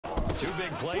Two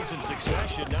big plays in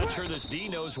succession. Not sure this D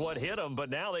knows what hit him, but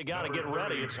now they got to get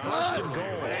ready. It's 1st and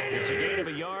goal. It's a gain of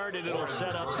a yard, and it'll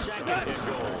set up 2nd and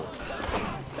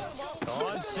goal.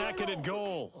 On 2nd and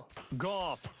goal,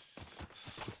 Goff.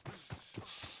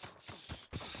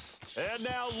 And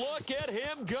now look at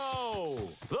him go.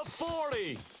 The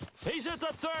 40. He's at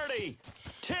the 30.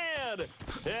 10.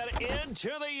 And into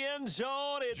the end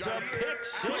zone. It's a pick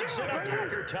six and a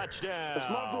Packer touchdown. That's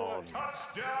my boy.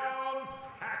 Touchdown,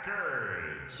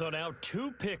 Packers. So now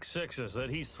 2 pick sixes that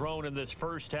he's thrown in this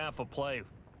first half of play.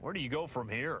 Where do you go from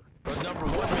here? Well, number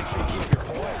one, make sure you keep your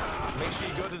poise. Make sure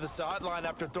you go to the sideline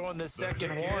after throwing this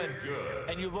second one,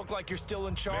 and you look like you're still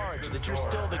in charge, that you're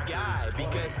still the guy,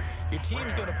 because your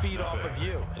team's going to feed off of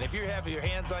you. And if you're having your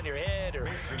hands on your head or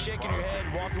shaking your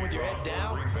head, walking with your head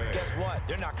down, guess what?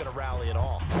 They're not going to rally at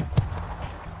all.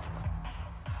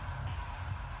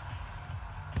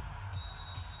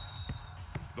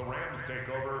 The Rams take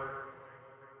over